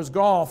 Whether it was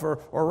golf or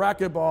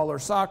racquetball or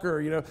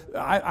soccer,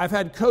 I've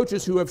had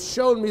coaches who have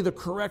shown me the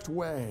correct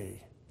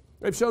way.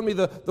 They've shown me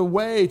the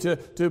way to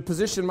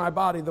position my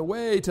body, the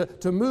way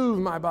to move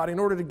my body in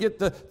order to get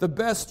the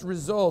best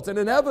results. And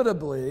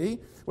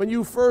inevitably, when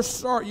you first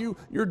start,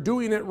 you're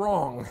doing it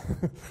wrong.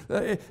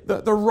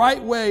 The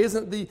right way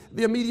isn't the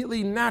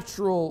immediately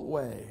natural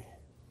way.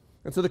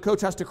 And so the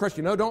coach has to correct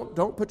you. No,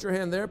 don't put your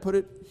hand there, put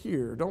it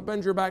here. Don't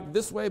bend your back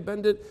this way,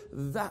 bend it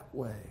that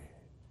way.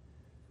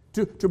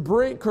 To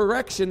bring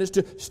correction is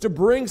to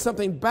bring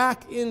something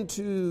back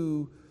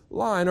into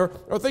line. Or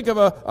think of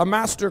a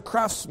master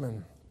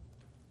craftsman.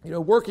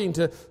 Working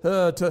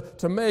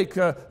to make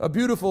a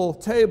beautiful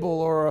table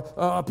or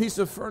a piece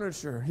of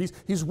furniture.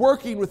 He's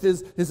working with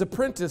his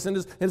apprentice,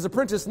 and his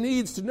apprentice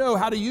needs to know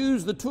how to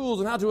use the tools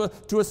and how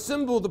to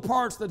assemble the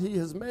parts that he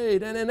has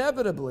made. And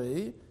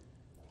inevitably,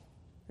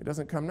 it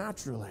doesn't come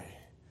naturally.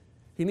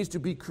 He needs to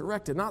be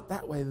corrected, not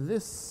that way,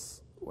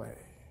 this way.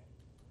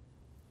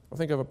 I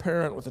think of a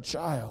parent with a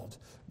child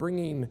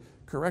bringing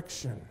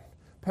correction.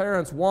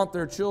 Parents want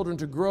their children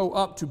to grow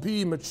up to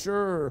be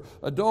mature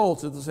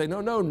adults. And they say,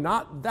 no,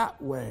 not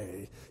that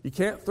way. You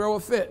can't throw a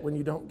fit when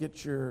you don't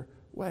get your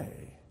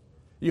way.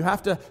 You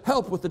have to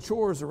help with the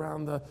chores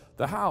around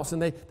the house.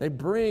 And they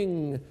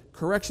bring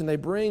correction. They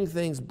bring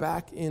things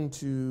back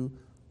into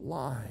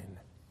line.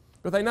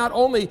 But they not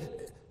only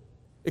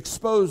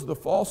expose the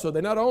falsehood,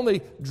 they not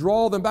only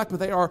draw them back,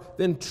 but they are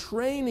then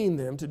training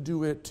them to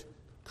do it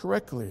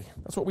correctly.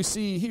 That's what we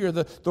see here.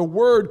 The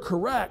word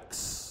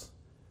corrects.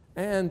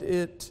 And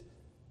it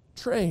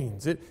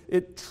trains.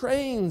 It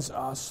trains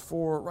us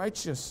for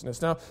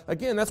righteousness. Now,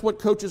 again, that's what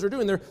coaches are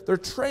doing. They're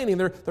training.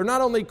 They're not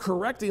only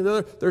correcting,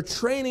 they're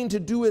training to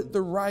do it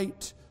the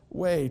right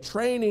way.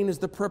 Training is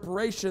the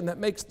preparation that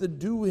makes the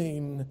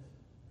doing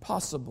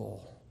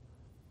possible.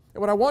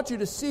 And what I want you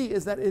to see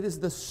is that it is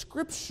the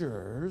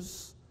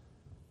Scriptures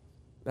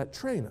that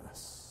train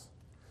us.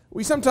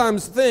 We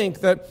sometimes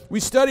think that we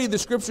study the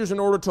Scriptures in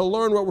order to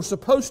learn what we're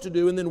supposed to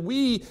do, and then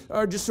we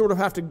just sort of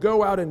have to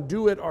go out and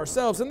do it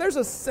ourselves. And there's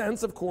a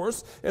sense, of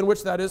course, in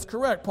which that is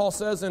correct. Paul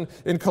says in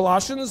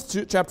Colossians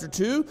chapter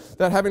 2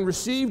 that having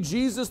received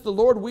Jesus the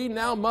Lord, we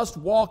now must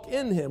walk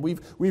in Him.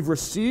 We've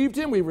received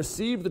Him, we've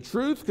received the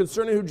truth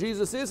concerning who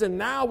Jesus is, and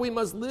now we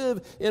must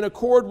live in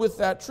accord with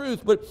that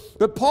truth.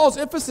 But Paul's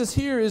emphasis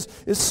here is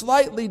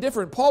slightly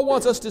different. Paul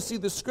wants us to see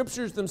the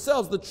Scriptures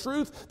themselves, the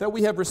truth that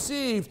we have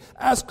received,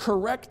 as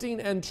correcting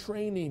and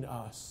training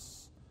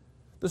us.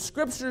 The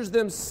Scriptures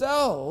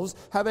themselves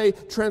have a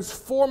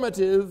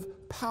transformative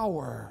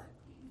power.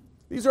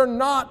 These are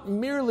not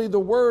merely the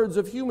words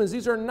of humans.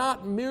 These are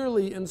not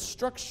merely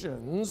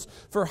instructions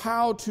for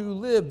how to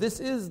live. This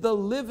is the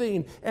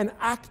living and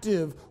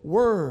active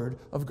Word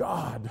of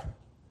God.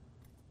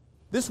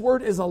 This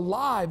Word is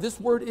alive. This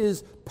Word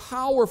is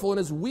powerful. And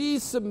as we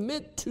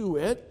submit to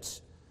it,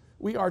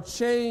 we are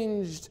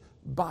changed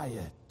by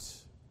it.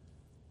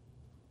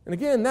 And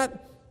again, that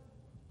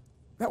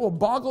will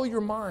boggle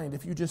your mind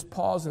if you just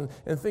pause and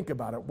think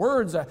about it.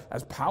 Words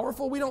as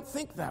powerful, we don't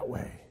think that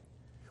way.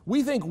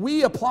 We think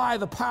we apply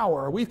the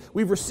power.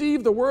 We've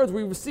received the words,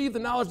 we've received the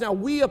knowledge, now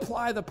we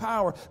apply the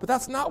power. But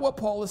that's not what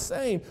Paul is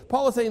saying.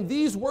 Paul is saying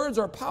these words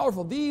are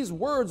powerful. These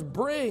words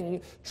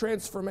bring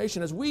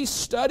transformation. As we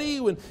study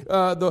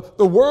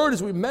the Word,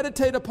 as we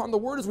meditate upon the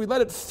Word, as we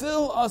let it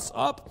fill us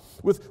up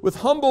with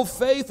humble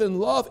faith and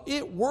love,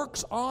 it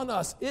works on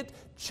us. It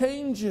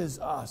changes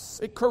us.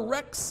 It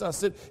corrects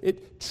us.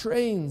 It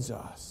trains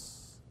us.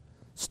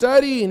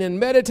 Studying and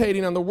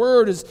meditating on the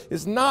Word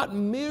is not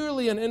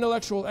merely an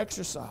intellectual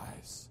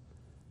exercise,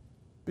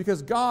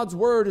 because God's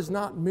Word is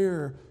not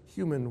mere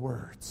human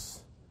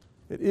words.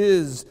 It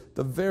is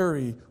the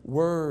very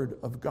Word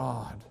of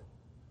God,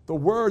 the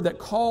Word that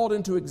called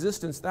into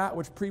existence that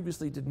which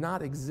previously did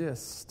not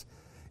exist,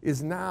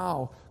 is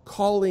now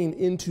calling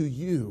into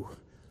you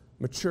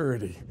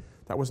maturity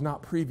that was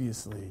not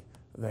previously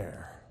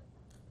there.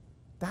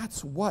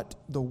 That's what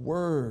the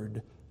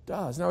Word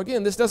does. Now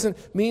again, this doesn't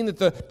mean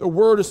that the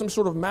Word is some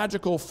sort of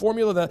magical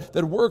formula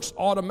that works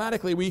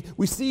automatically.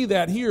 We see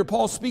that here.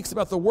 Paul speaks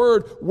about the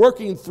Word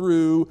working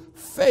through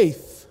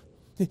faith.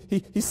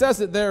 He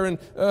says it there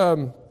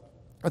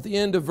at the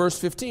end of verse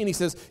 15. He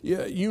says,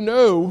 you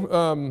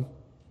know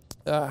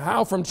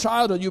how from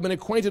childhood you've been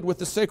acquainted with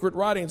the sacred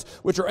writings,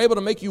 which are able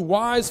to make you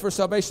wise for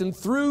salvation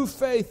through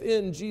faith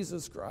in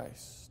Jesus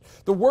Christ.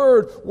 The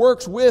Word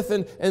works with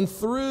and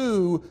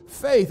through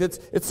faith.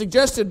 It's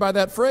suggested by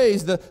that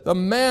phrase, the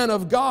man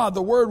of God.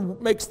 The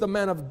Word makes the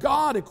man of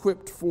God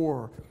equipped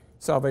for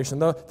salvation.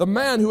 The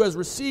man who has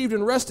received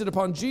and rested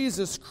upon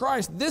Jesus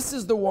Christ. This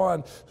is the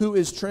one who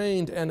is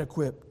trained and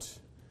equipped.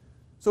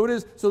 So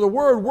the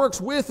Word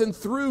works with and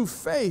through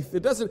faith.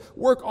 It doesn't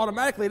work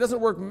automatically. It doesn't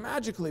work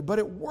magically, but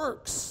it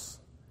works.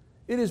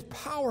 It is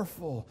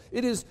powerful.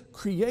 It is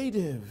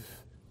creative.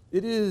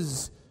 It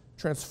is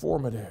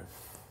transformative.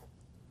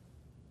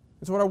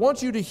 And so what I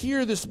want you to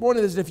hear this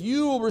morning is, if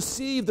you will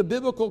receive the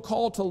biblical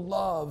call to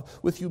love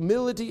with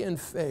humility and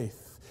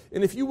faith,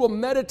 and if you will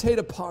meditate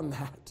upon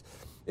that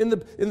in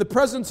the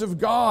presence of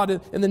God,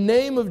 in the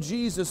name of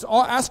Jesus,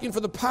 asking for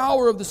the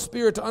power of the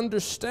Spirit to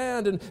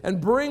understand and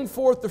bring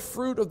forth the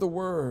fruit of the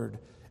Word,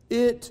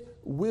 it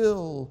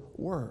will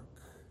work.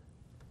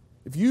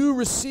 If you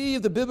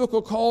receive the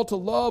biblical call to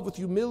love with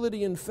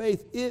humility and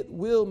faith, it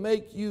will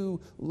make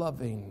you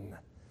loving.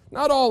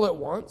 Not all at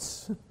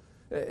once.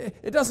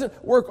 It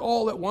doesn't work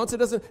all at once. It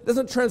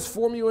doesn't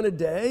transform you in a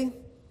day.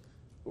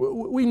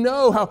 We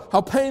know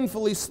how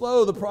painfully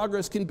slow the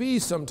progress can be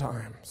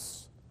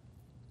sometimes.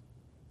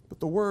 But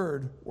the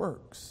Word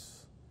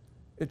works.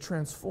 It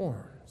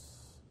transforms.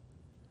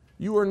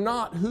 You are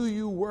not who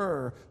you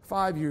were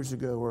 5 years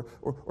ago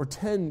or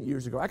 10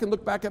 years ago. I can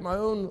look back at my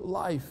own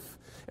life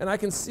and I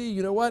can see,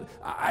 you know what?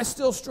 I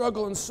still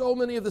struggle in so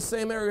many of the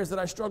same areas that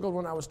I struggled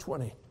when I was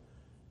 20.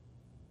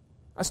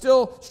 I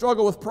still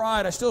struggle with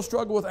pride. I still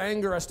struggle with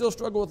anger. I still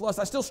struggle with lust.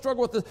 I still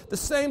struggle with the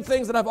same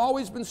things that I've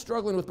always been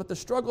struggling with, but the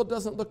struggle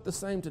doesn't look the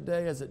same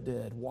today as it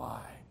did.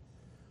 Why?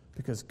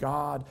 Because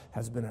God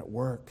has been at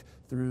work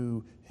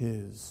through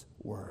His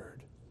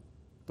Word.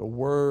 The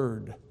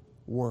Word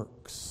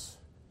works.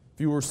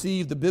 If you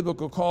receive the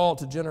biblical call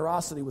to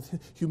generosity with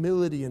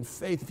humility and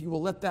faith, if you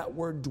will let that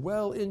Word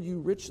dwell in you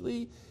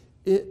richly,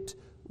 it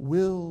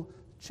will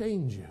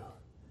change you.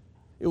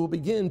 It will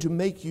begin to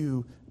make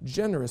you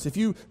generous. If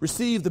you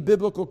receive the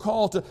biblical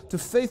call to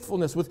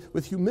faithfulness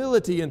with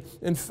humility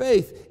and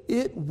faith,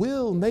 it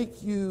will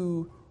make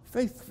you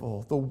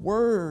faithful. The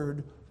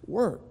Word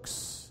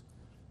works.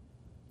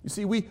 You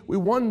see, we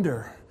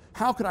wonder,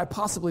 how could I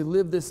possibly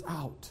live this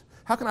out?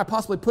 How can I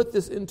possibly put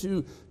this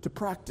into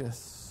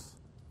practice?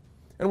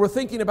 And we're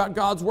thinking about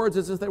God's words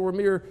as if they were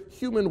mere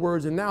human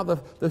words, and now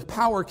the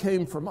power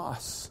came from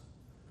us.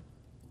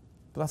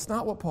 But that's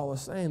not what Paul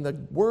is saying. The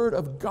Word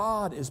of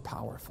God is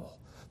powerful.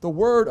 The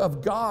Word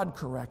of God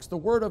corrects. The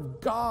Word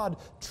of God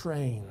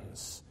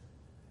trains.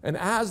 And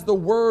as the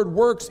Word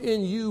works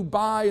in you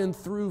by and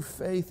through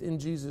faith in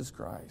Jesus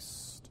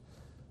Christ,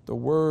 the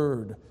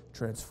Word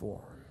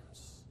transforms.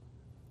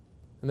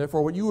 And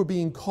therefore, what you are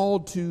being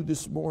called to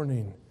this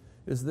morning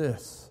is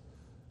this.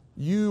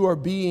 You are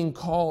being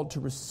called to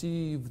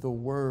receive the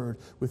Word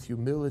with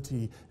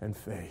humility and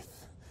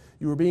faith.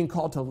 You are being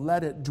called to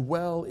let it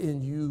dwell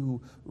in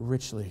you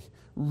richly.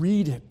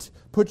 Read it.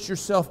 Put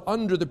yourself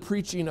under the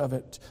preaching of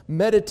it.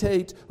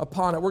 Meditate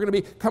upon it. We're going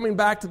to be coming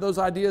back to those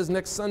ideas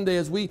next Sunday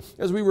as we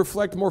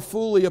reflect more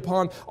fully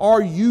upon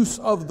our use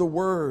of the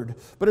Word.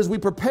 But as we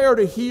prepare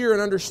to hear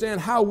and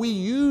understand how we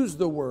use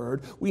the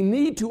Word, we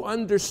need to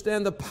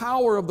understand the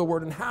power of the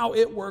Word and how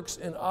it works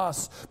in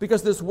us.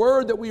 Because this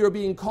Word that we are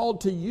being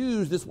called to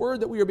use, this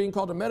Word that we are being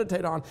called to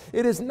meditate on,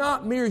 it is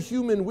not mere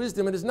human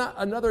wisdom. It is not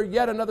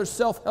yet another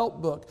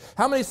self-help book.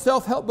 How many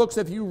self-help books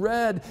have you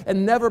read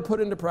and never put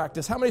into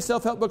practice? How many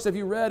self-help books have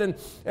you read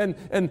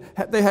and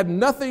they had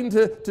nothing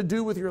to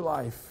do with your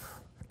life?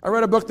 I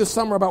read a book this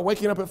summer about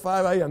waking up at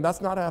 5 a.m.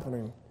 That's not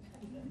happening.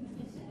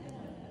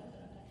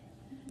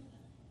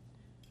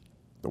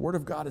 The Word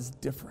of God is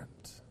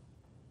different.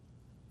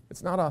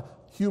 It's not a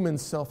human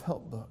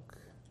self-help book.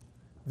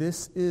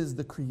 This is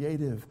the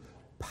creative,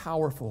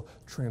 powerful,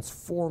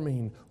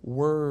 transforming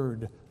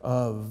Word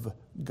of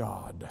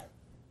God.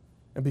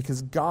 And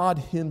because God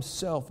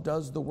Himself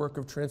does the work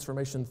of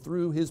transformation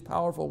through His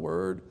powerful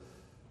Word,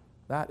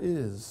 that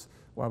is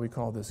why we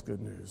call this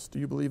good news. Do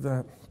you believe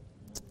that?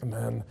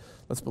 Amen.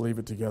 Let's believe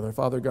it together.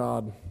 Father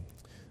God,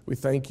 we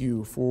thank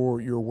You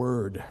for Your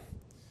Word.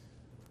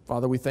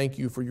 Father, we thank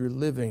You for Your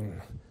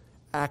living,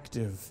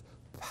 active,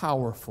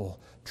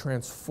 powerful,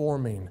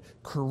 transforming,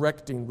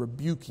 correcting,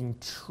 rebuking,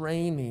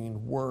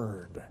 training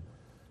Word.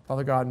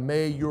 Father God,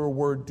 may Your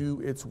Word do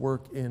its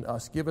work in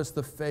us. Give us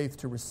the faith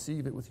to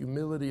receive it with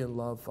humility and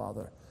love,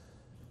 Father,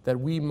 that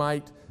we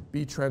might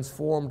be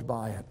transformed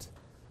by it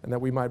and that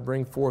we might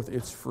bring forth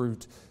its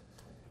fruit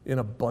in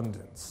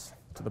abundance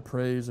to the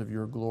praise of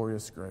Your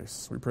glorious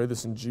grace. We pray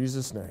this in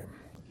Jesus' name.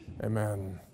 Amen.